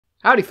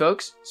Howdy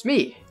folks, it's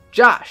me,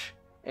 Josh,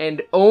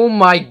 and oh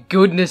my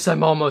goodness,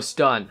 I'm almost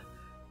done.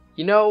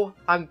 You know,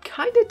 I'm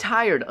kinda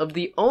tired of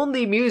the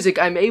only music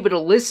I'm able to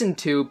listen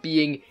to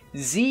being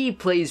Z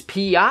Plays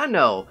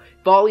Piano,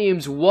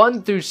 volumes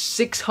 1 through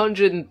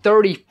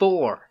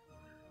 634.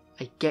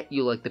 I get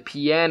you like the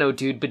piano,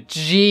 dude, but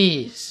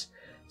jeez,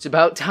 it's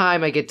about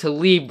time I get to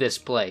leave this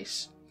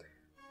place.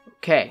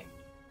 Okay,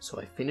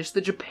 so I finished the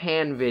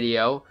Japan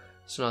video,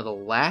 so now the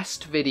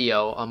last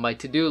video on my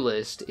to-do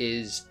list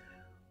is,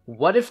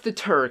 what if the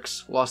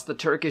Turks lost the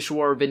Turkish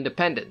War of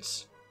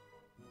Independence?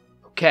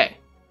 Okay,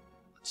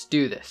 let's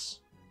do this.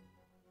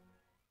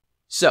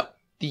 So,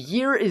 the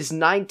year is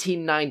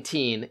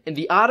 1919, and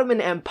the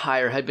Ottoman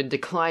Empire had been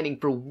declining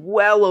for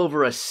well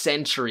over a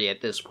century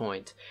at this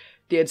point.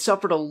 They had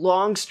suffered a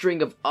long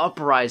string of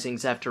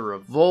uprisings after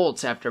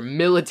revolts, after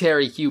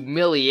military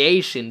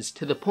humiliations,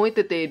 to the point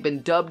that they had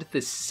been dubbed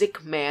the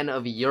sick man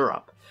of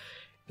Europe.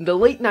 In the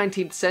late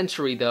 19th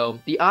century, though,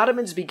 the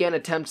Ottomans began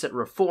attempts at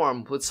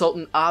reform, with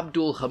Sultan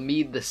Abdul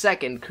Hamid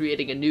II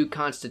creating a new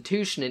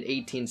constitution in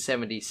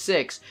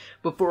 1876,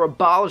 before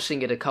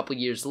abolishing it a couple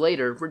years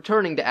later,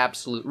 returning to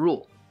absolute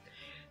rule.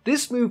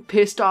 This move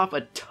pissed off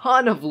a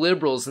ton of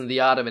liberals in the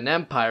Ottoman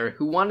Empire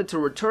who wanted to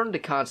return to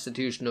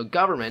constitutional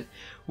government,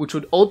 which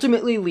would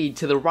ultimately lead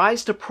to the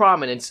rise to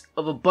prominence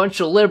of a bunch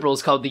of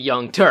liberals called the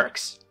Young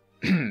Turks.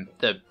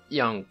 The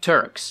Young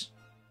Turks.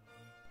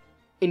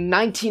 In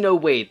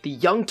 1908, the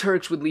Young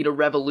Turks would lead a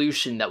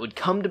revolution that would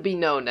come to be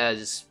known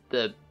as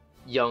the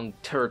Young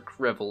Turk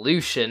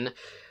Revolution,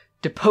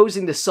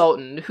 deposing the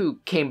Sultan, who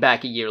came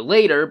back a year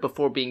later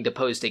before being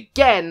deposed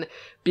again,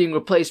 being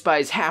replaced by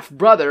his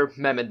half-brother,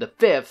 Mehmed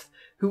V,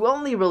 who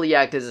only really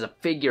acted as a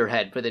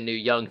figurehead for the new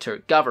Young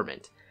Turk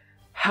government.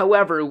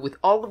 However, with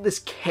all of this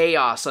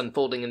chaos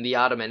unfolding in the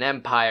Ottoman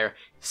Empire,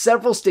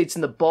 several states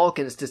in the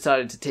Balkans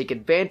decided to take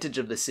advantage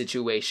of the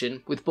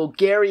situation, with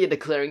Bulgaria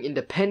declaring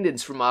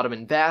independence from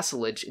Ottoman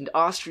vassalage and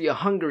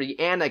Austria-Hungary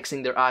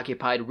annexing their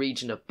occupied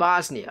region of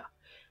Bosnia.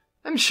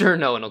 I'm sure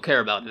no one will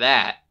care about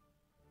that.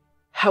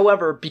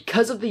 However,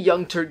 because of the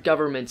Young Turk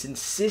government's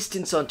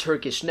insistence on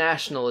Turkish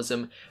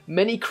nationalism,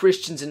 many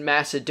Christians in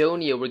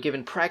Macedonia were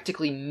given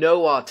practically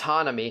no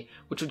autonomy,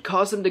 which would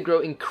cause them to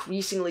grow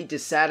increasingly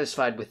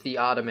dissatisfied with the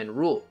Ottoman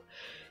rule.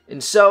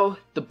 And so,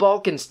 the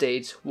Balkan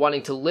states,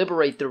 wanting to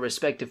liberate their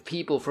respective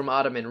people from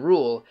Ottoman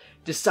rule,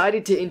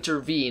 decided to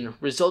intervene,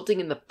 resulting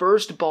in the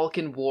First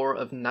Balkan War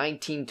of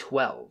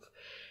 1912.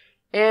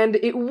 And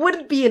it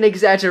wouldn't be an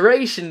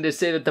exaggeration to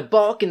say that the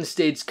Balkan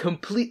states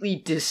completely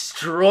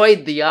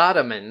destroyed the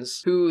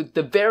Ottomans, who,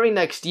 the very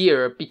next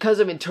year, because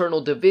of internal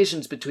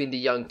divisions between the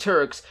Young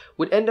Turks,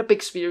 would end up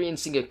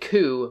experiencing a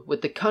coup,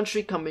 with the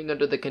country coming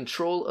under the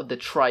control of the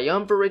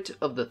triumvirate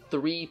of the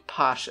three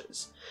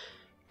pashas.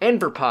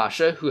 Enver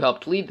Pasha, who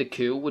helped lead the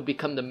coup, would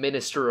become the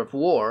Minister of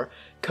War,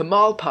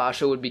 Kemal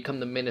Pasha would become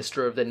the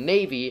Minister of the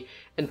Navy,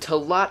 and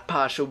Talat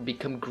Pasha would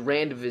become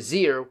Grand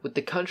Vizier, with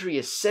the country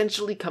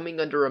essentially coming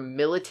under a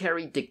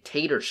military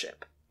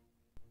dictatorship.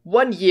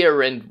 1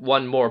 year and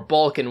one more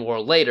Balkan War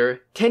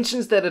later,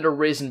 tensions that had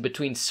arisen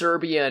between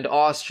Serbia and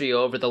Austria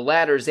over the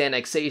latter's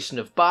annexation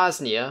of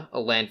Bosnia, a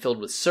land filled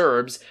with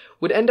Serbs,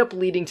 would end up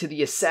leading to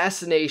the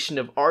assassination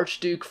of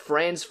Archduke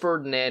Franz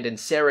Ferdinand in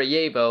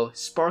Sarajevo,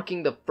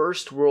 sparking the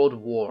First World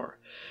War.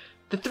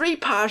 The three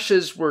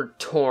pashas were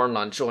torn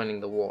on joining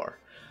the war.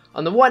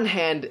 On the one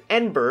hand,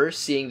 Enver,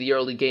 seeing the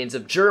early gains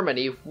of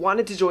Germany,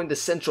 wanted to join the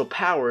Central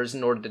Powers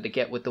in order to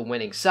get with the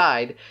winning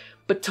side,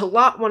 but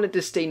Talat wanted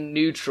to stay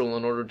neutral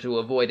in order to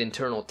avoid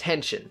internal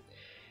tension.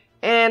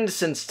 And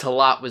since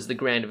Talat was the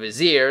Grand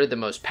Vizier, the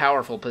most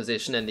powerful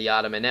position in the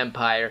Ottoman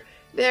Empire,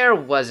 there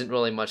wasn't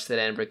really much that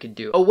Enver could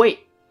do. Oh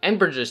wait,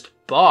 Enver just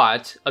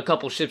bought a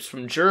couple ships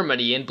from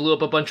Germany and blew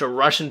up a bunch of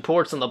Russian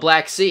ports on the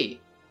Black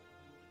Sea.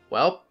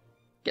 Well,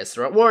 guess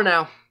they're at war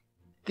now.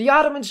 The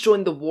Ottomans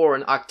joined the war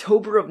in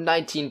October of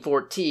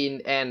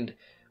 1914, and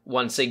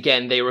once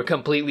again they were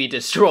completely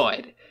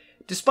destroyed.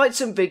 Despite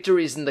some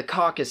victories in the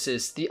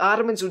Caucasus, the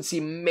Ottomans would see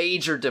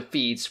major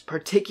defeats,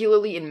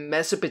 particularly in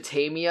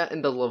Mesopotamia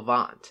and the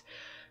Levant.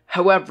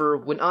 However,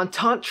 when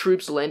Entente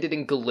troops landed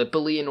in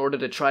Gallipoli in order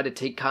to try to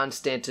take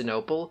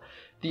Constantinople,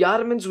 the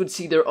Ottomans would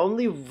see their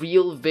only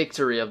real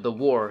victory of the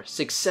war,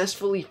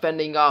 successfully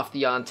fending off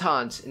the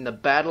Entente in the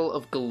Battle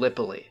of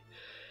Gallipoli.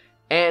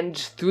 And,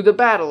 through the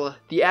battle,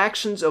 the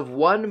actions of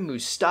one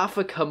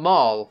Mustafa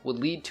Kemal would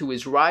lead to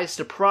his rise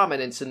to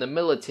prominence in the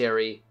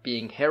military,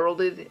 being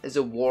heralded as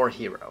a war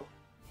hero.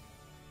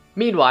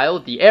 Meanwhile,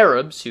 the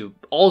Arabs, who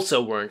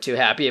also weren't too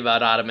happy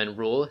about Ottoman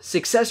rule,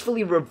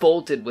 successfully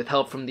revolted with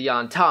help from the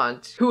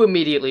Entente, who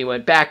immediately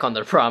went back on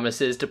their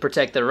promises to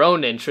protect their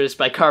own interests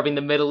by carving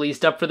the Middle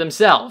East up for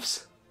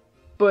themselves.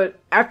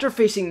 But after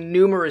facing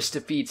numerous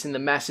defeats in the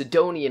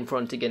Macedonian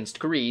front against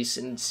Greece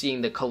and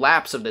seeing the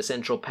collapse of the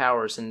Central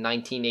Powers in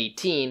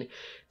 1918,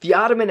 the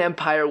Ottoman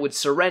Empire would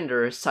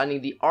surrender,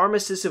 signing the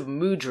Armistice of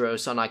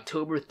Mudros on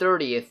October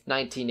 30th,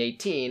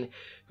 1918,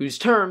 whose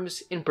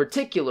terms, in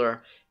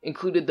particular,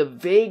 included the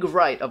vague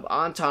right of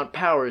Entente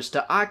powers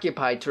to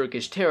occupy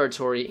Turkish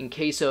territory in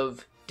case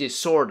of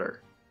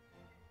disorder.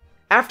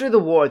 After the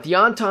war, the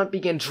Entente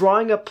began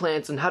drawing up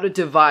plans on how to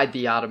divide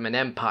the Ottoman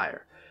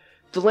Empire.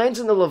 The lands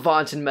in the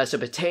Levant and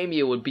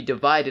Mesopotamia would be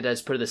divided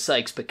as per the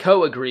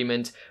Sykes-Picot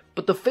Agreement,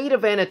 but the fate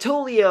of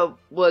Anatolia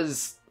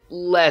was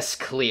less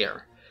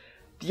clear.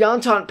 The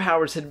Entente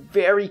powers had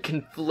very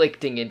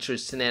conflicting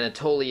interests in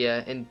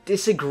Anatolia, and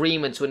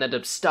disagreements would end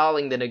up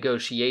stalling the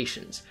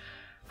negotiations.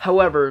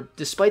 However,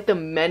 despite the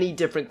many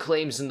different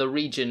claims in the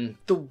region,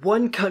 the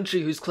one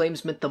country whose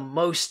claims meant the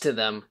most to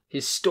them,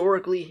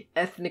 historically,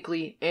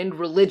 ethnically, and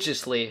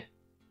religiously,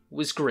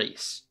 was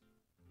Greece.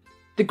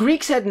 The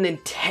Greeks had an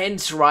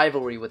intense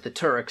rivalry with the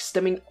Turks,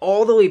 stemming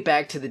all the way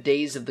back to the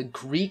days of the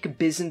Greek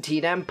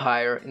Byzantine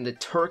Empire and the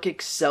Turkic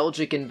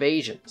Seljuk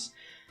invasions.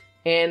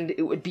 And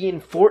it would be in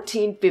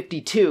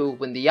 1452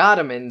 when the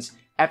Ottomans,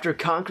 after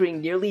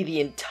conquering nearly the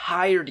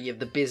entirety of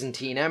the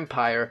Byzantine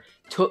Empire,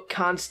 took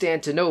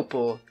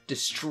Constantinople,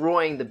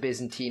 destroying the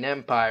Byzantine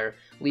Empire,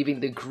 leaving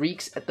the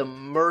Greeks at the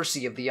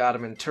mercy of the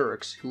Ottoman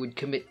Turks, who would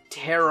commit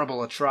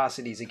terrible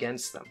atrocities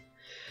against them.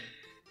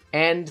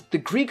 And the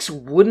Greeks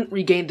wouldn't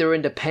regain their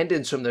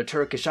independence from their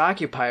Turkish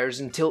occupiers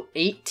until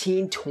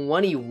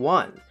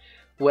 1821,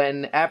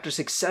 when, after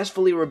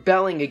successfully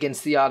rebelling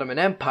against the Ottoman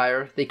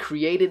Empire, they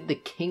created the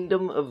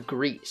Kingdom of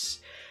Greece.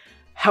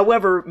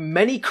 However,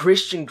 many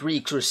Christian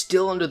Greeks were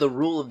still under the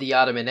rule of the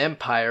Ottoman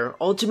Empire,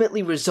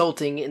 ultimately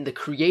resulting in the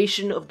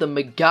creation of the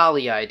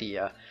Megali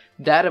idea,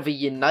 that of a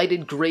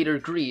united Greater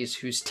Greece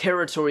whose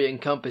territory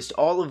encompassed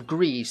all of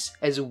Greece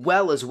as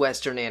well as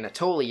Western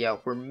Anatolia,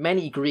 where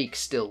many Greeks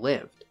still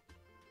lived.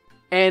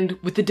 And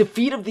with the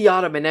defeat of the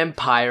Ottoman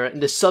Empire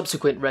and the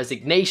subsequent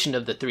resignation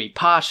of the three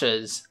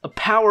pashas, a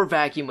power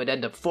vacuum would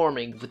end up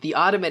forming, with the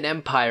Ottoman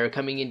Empire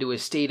coming into a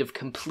state of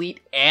complete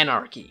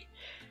anarchy.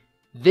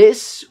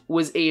 This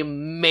was a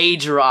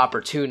major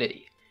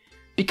opportunity.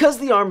 Because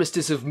the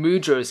Armistice of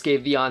Mudros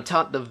gave the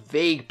Entente the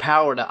vague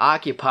power to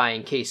occupy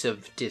in case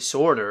of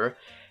disorder,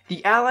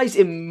 the Allies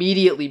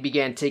immediately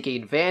began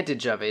taking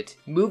advantage of it,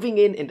 moving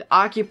in and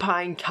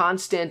occupying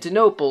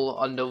Constantinople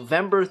on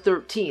November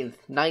 13th,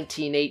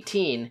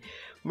 1918,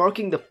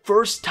 marking the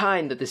first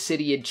time that the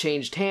city had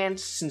changed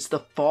hands since the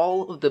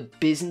fall of the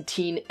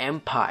Byzantine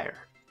Empire.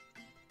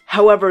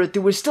 However,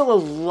 there was still a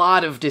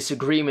lot of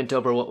disagreement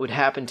over what would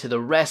happen to the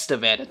rest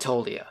of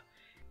Anatolia.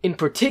 In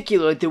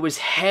particular, there was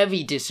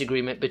heavy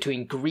disagreement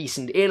between Greece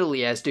and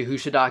Italy as to who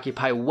should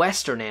occupy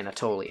Western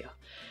Anatolia.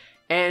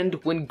 And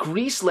when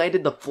Greece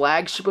landed the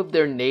flagship of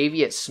their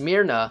navy at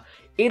Smyrna,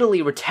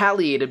 Italy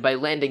retaliated by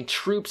landing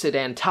troops at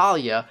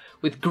Antalya,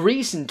 with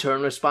Greece in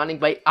turn responding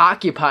by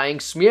occupying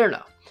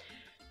Smyrna.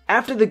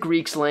 After the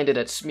Greeks landed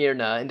at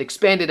Smyrna and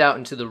expanded out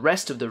into the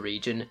rest of the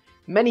region,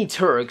 many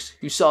Turks,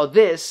 who saw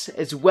this,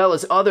 as well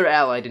as other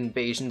allied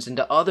invasions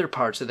into other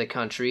parts of the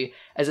country,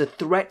 as a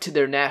threat to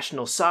their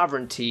national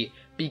sovereignty,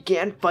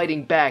 began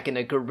fighting back in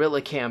a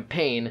guerrilla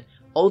campaign,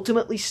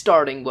 ultimately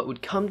starting what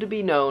would come to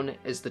be known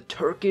as the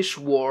Turkish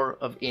War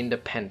of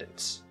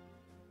Independence.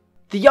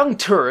 The young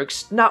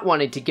Turks, not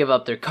wanting to give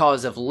up their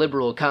cause of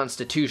liberal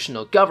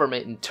constitutional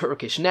government and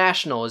Turkish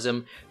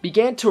nationalism,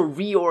 began to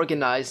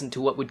reorganize into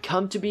what would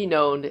come to be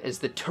known as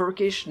the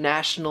Turkish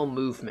National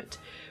Movement,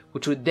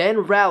 which would then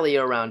rally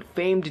around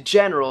famed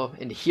general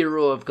and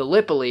hero of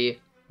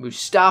Gallipoli,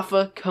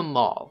 Mustafa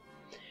Kemal.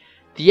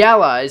 The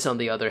Allies, on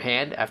the other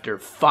hand, after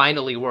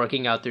finally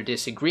working out their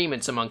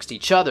disagreements amongst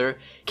each other,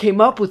 came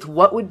up with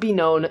what would be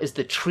known as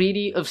the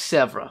Treaty of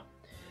Sevres.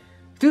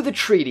 Through the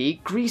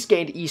treaty, Greece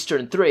gained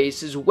eastern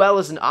Thrace as well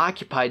as an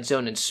occupied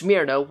zone in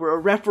Smyrna where a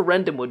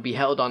referendum would be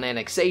held on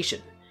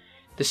annexation.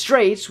 The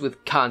Straits,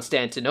 with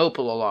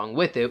Constantinople along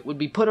with it, would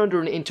be put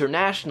under an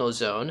international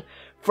zone.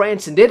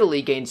 France and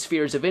Italy gained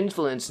spheres of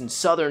influence in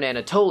southern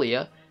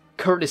Anatolia,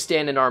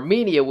 Kurdistan and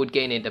Armenia would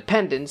gain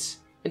independence,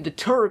 and the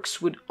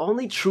Turks would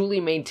only truly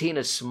maintain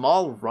a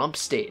small rump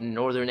state in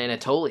northern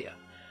Anatolia.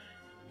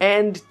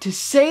 And to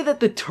say that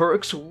the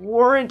Turks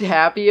weren't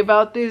happy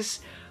about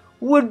this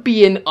would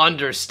be an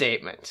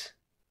understatement.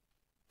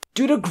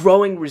 Due to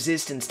growing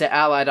resistance to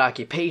Allied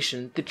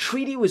occupation, the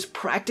treaty was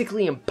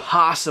practically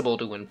impossible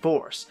to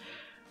enforce.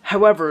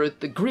 However,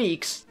 the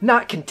Greeks,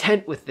 not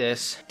content with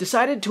this,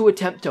 decided to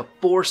attempt to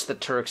force the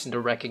Turks into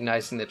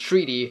recognizing the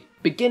treaty,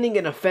 beginning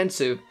an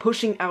offensive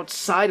pushing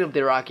outside of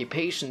their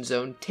occupation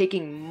zone,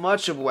 taking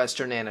much of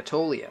western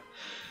Anatolia.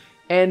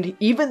 And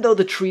even though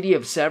the Treaty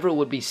of Sevres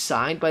would be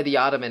signed by the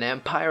Ottoman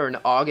Empire in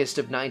August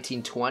of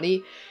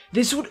 1920,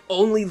 this would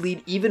only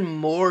lead even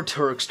more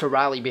Turks to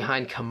rally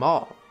behind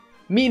Kemal.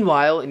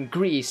 Meanwhile, in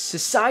Greece,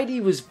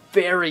 society was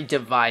very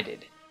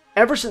divided.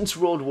 Ever since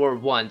World War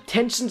I,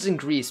 tensions in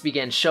Greece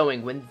began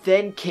showing when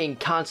then-King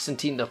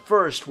Constantine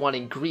I,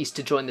 wanting Greece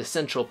to join the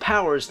Central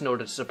Powers in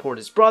order to support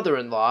his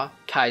brother-in-law,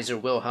 Kaiser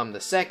Wilhelm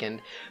II,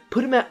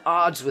 put him at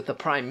odds with the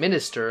Prime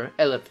Minister,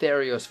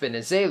 Eleftherios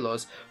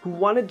Venizelos, who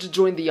wanted to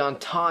join the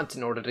Entente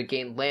in order to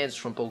gain lands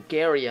from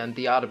Bulgaria and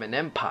the Ottoman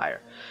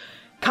Empire.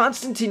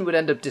 Constantine would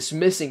end up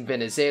dismissing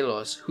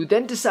Venizelos, who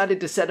then decided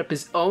to set up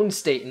his own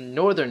state in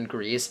northern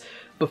Greece,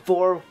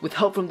 before, with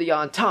help from the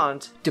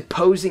Entente,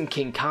 deposing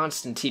King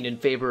Constantine in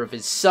favor of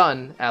his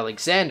son,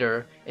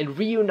 Alexander, and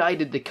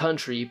reunited the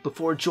country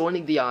before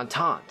joining the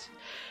Entente.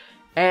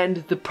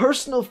 And the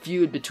personal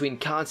feud between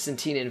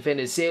Constantine and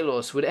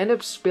Venizelos would end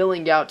up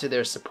spilling out to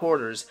their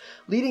supporters,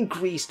 leading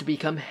Greece to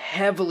become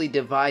heavily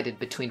divided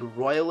between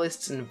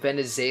royalists and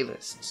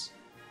Venizelists.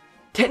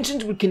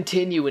 Tensions would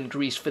continue in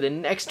Greece for the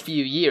next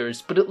few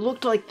years, but it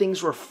looked like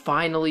things were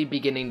finally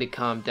beginning to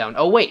calm down.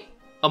 Oh wait,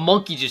 a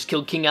monkey just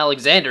killed King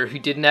Alexander who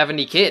didn't have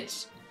any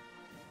kids.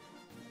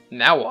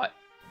 Now what?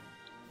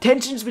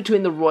 Tensions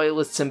between the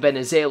royalists and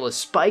Venizelos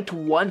spiked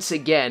once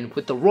again,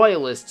 with the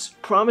royalists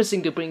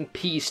promising to bring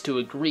peace to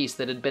a Greece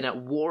that had been at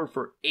war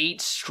for 8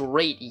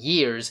 straight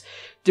years,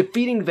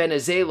 defeating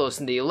Venizelos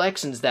in the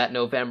elections that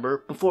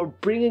November before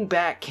bringing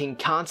back King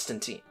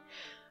Constantine.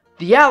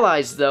 The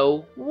Allies,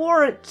 though,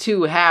 weren't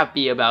too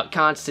happy about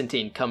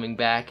Constantine coming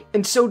back,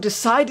 and so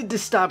decided to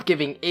stop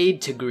giving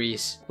aid to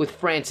Greece, with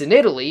France and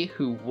Italy,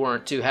 who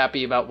weren't too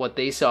happy about what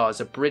they saw as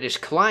a British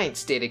client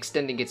state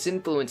extending its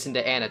influence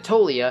into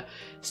Anatolia,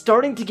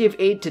 starting to give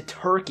aid to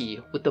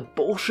Turkey, with the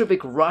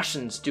Bolshevik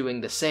Russians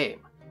doing the same.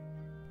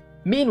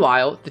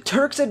 Meanwhile, the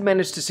Turks had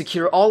managed to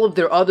secure all of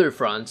their other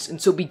fronts, and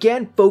so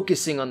began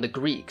focusing on the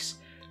Greeks.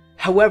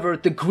 However,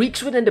 the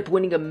Greeks would end up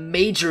winning a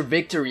major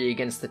victory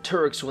against the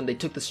Turks when they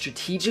took the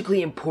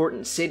strategically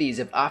important cities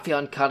of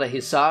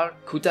Afyonkarahisar,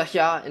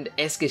 Kütahya, and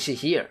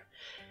Eskişehir.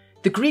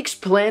 The Greeks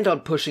planned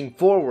on pushing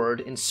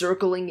forward,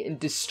 encircling and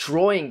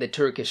destroying the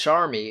Turkish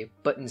army,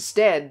 but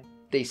instead,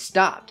 they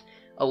stopped,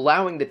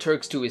 allowing the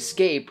Turks to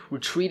escape,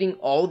 retreating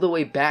all the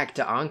way back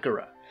to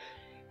Ankara.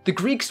 The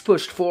Greeks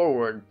pushed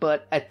forward,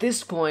 but at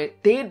this point,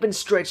 they had been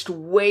stretched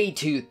way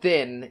too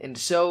thin, and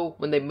so,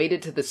 when they made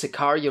it to the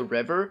Sakarya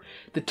River,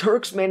 the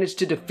Turks managed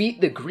to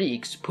defeat the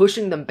Greeks,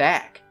 pushing them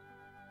back.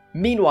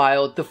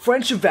 Meanwhile, the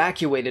French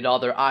evacuated all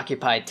their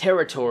occupied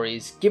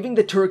territories, giving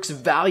the Turks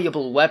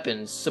valuable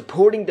weapons,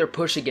 supporting their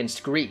push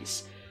against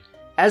Greece.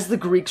 As the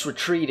Greeks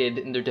retreated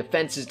and their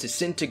defenses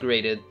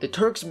disintegrated, the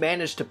Turks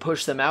managed to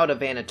push them out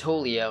of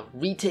Anatolia,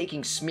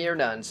 retaking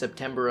Smyrna in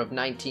September of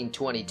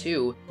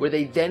 1922, where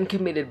they then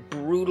committed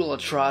brutal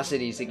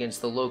atrocities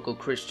against the local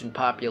Christian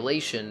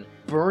population,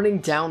 burning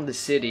down the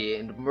city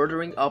and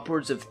murdering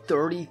upwards of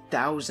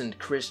 30,000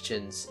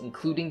 Christians,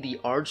 including the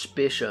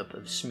Archbishop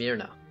of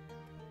Smyrna.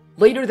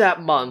 Later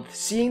that month,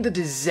 seeing the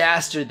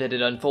disaster that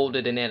had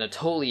unfolded in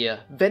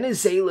Anatolia,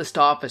 Venizelist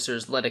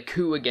officers led a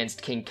coup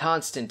against King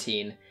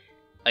Constantine,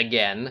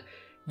 again,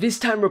 this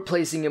time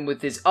replacing him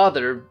with his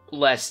other,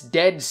 less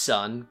dead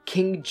son,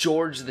 King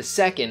George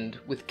II,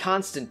 with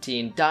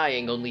Constantine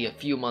dying only a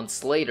few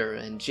months later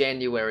in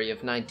January of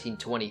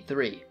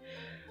 1923.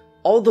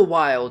 All the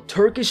while,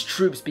 Turkish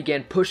troops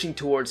began pushing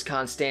towards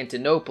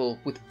Constantinople,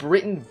 with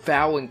Britain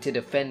vowing to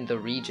defend the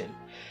region.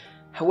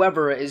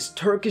 However, as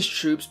Turkish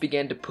troops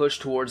began to push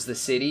towards the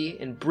city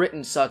and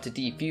Britain sought to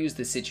defuse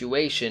the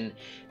situation,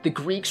 the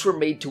Greeks were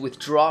made to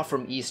withdraw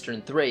from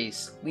eastern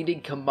Thrace,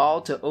 leading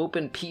Kemal to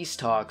open peace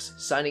talks,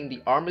 signing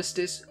the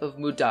Armistice of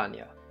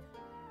Mudanya.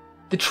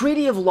 The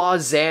Treaty of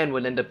Lausanne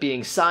would end up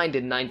being signed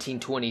in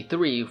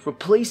 1923,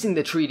 replacing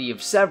the Treaty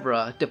of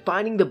Sevres,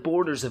 defining the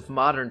borders of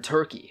modern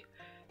Turkey.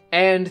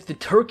 And the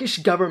Turkish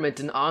government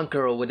in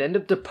Ankara would end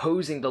up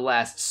deposing the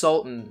last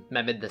Sultan,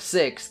 Mehmed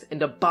VI,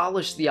 and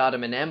abolish the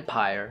Ottoman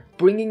Empire,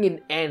 bringing an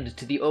end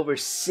to the over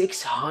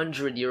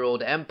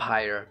 600-year-old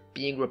empire,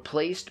 being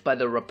replaced by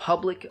the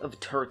Republic of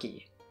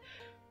Turkey.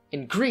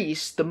 In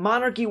Greece, the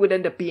monarchy would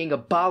end up being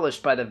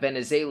abolished by the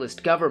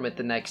Venizelist government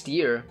the next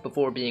year,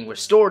 before being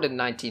restored in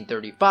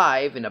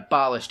 1935 and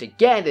abolished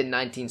again in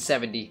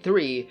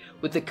 1973,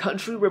 with the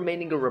country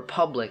remaining a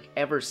republic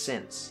ever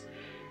since.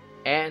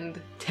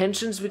 And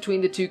tensions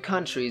between the two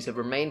countries have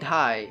remained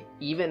high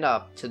even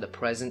up to the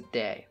present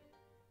day.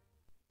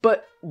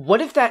 But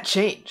what if that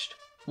changed?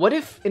 What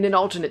if, in an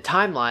alternate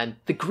timeline,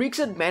 the Greeks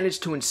had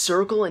managed to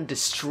encircle and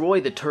destroy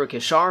the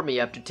Turkish army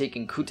after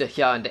taking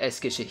Kütahya and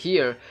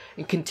Eskişehir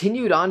and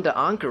continued on to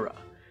Ankara?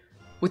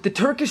 With the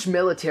Turkish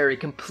military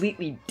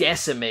completely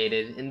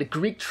decimated and the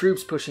Greek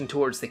troops pushing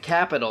towards the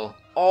capital,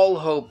 all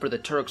hope for the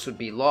Turks would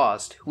be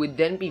lost, who would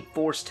then be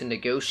forced to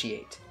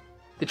negotiate.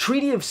 The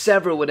Treaty of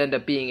Sevres would end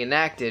up being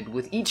enacted,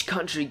 with each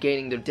country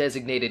gaining their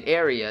designated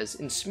areas,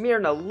 and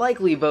Smyrna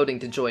likely voting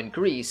to join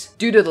Greece,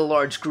 due to the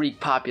large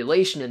Greek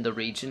population in the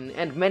region,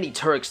 and many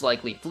Turks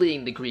likely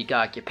fleeing the Greek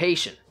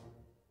occupation.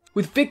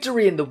 With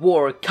victory in the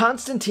war,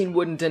 Constantine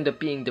wouldn't end up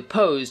being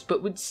deposed,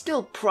 but would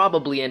still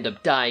probably end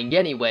up dying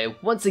anyway,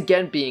 once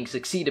again being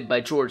succeeded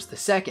by George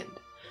II.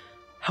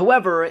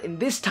 However, in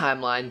this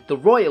timeline, the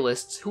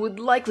royalists, who would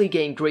likely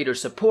gain greater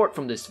support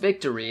from this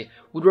victory,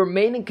 would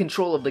remain in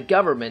control of the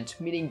government,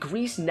 meaning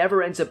Greece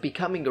never ends up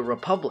becoming a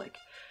republic.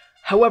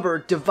 However,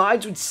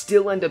 divides would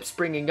still end up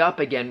springing up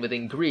again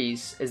within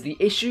Greece, as the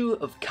issue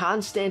of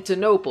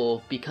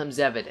Constantinople becomes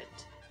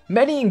evident.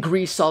 Many in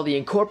Greece saw the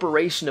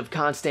incorporation of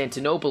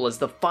Constantinople as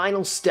the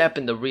final step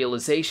in the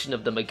realization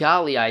of the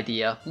Megali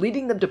idea,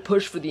 leading them to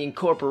push for the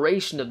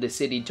incorporation of the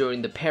city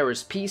during the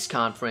Paris Peace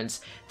Conference,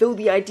 though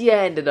the idea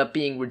ended up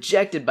being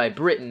rejected by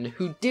Britain,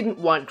 who didn't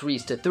want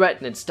Greece to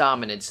threaten its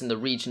dominance in the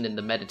region in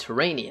the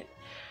Mediterranean.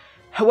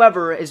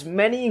 However, as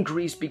many in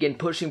Greece began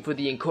pushing for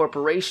the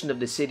incorporation of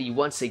the city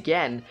once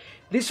again,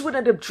 this would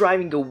end up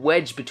driving a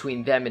wedge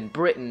between them and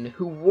Britain,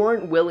 who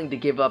weren't willing to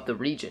give up the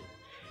region.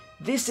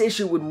 This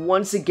issue would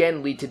once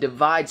again lead to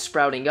divides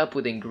sprouting up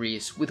within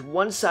Greece, with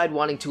one side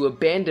wanting to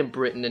abandon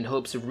Britain in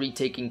hopes of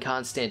retaking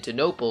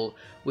Constantinople,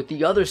 with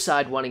the other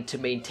side wanting to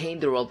maintain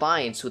their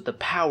alliance with the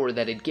power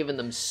that had given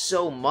them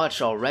so much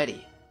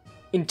already.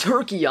 In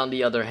Turkey, on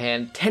the other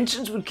hand,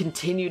 tensions would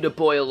continue to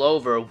boil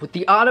over, with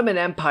the Ottoman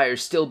Empire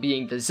still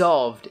being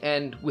dissolved,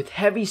 and, with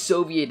heavy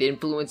Soviet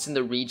influence in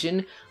the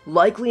region,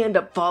 likely end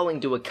up falling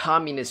to a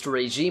communist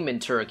regime in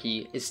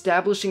Turkey,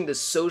 establishing the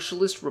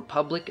Socialist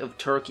Republic of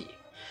Turkey.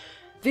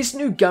 This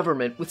new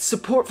government, with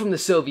support from the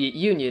Soviet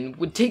Union,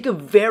 would take a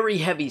very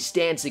heavy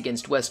stance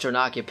against Western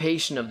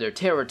occupation of their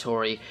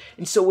territory,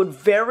 and so would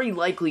very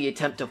likely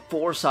attempt to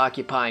force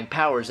occupying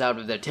powers out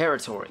of their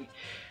territory.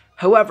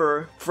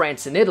 However,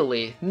 France and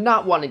Italy,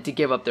 not wanting to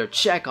give up their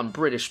check on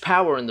British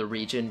power in the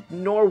region,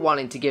 nor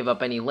wanting to give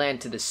up any land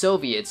to the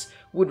Soviets,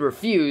 would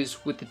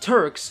refuse, with the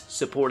Turks,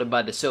 supported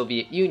by the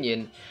Soviet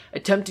Union,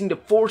 attempting to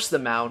force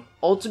them out,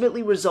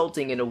 ultimately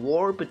resulting in a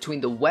war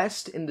between the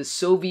West and the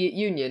Soviet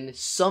Union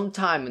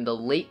sometime in the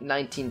late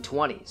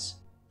 1920s.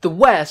 The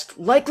West,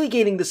 likely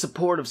gaining the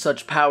support of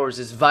such powers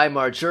as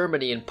Weimar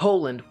Germany and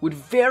Poland, would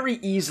very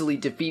easily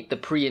defeat the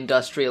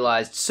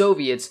pre-industrialized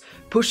Soviets,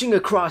 pushing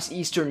across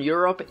Eastern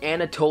Europe,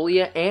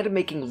 Anatolia, and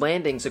making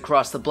landings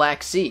across the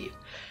Black Sea.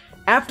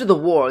 After the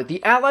war,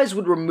 the Allies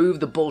would remove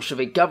the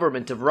Bolshevik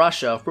government of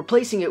Russia,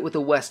 replacing it with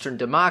a Western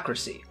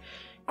democracy.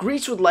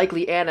 Greece would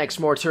likely annex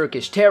more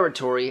Turkish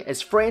territory,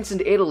 as France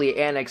and Italy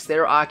annexed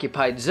their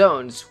occupied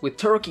zones, with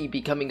Turkey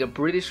becoming a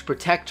British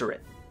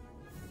protectorate.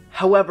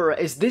 However,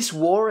 as this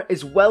war,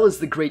 as well as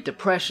the Great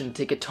Depression,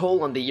 take a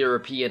toll on the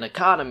European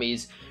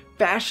economies,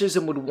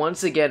 fascism would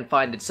once again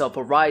find itself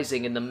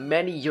arising in the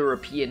many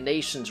European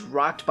nations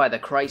rocked by the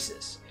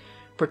crisis.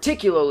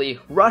 Particularly,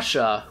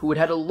 Russia, who had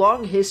had a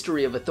long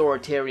history of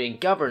authoritarian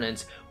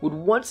governance, would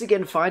once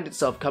again find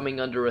itself coming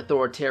under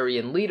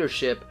authoritarian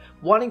leadership,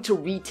 wanting to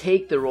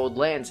retake their old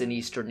lands in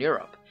Eastern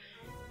Europe.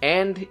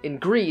 And, in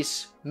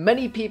Greece,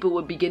 many people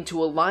would begin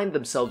to align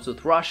themselves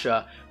with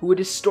Russia, who had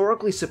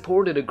historically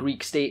supported a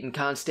Greek state in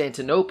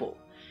Constantinople.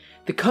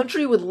 The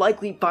country would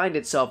likely find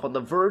itself on the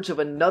verge of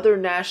another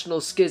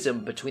national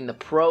schism between the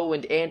pro-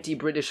 and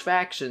anti-British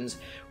factions,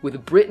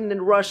 with Britain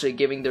and Russia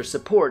giving their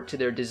support to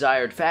their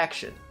desired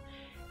faction.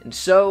 And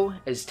so,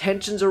 as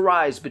tensions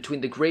arise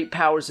between the great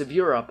powers of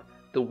Europe,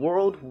 the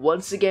world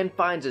once again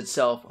finds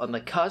itself on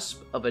the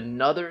cusp of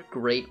another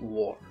great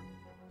war.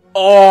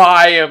 Oh,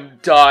 I am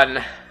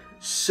done.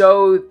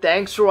 So,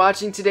 thanks for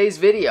watching today's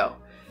video.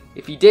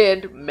 If you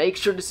did, make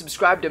sure to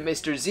subscribe to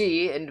Mr.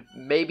 Z, and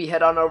maybe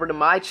head on over to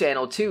my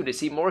channel too to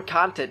see more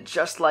content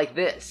just like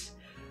this.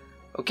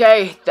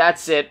 Okay,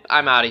 that's it.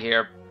 I'm out of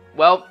here.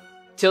 Well,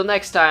 till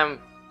next time,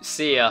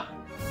 see ya.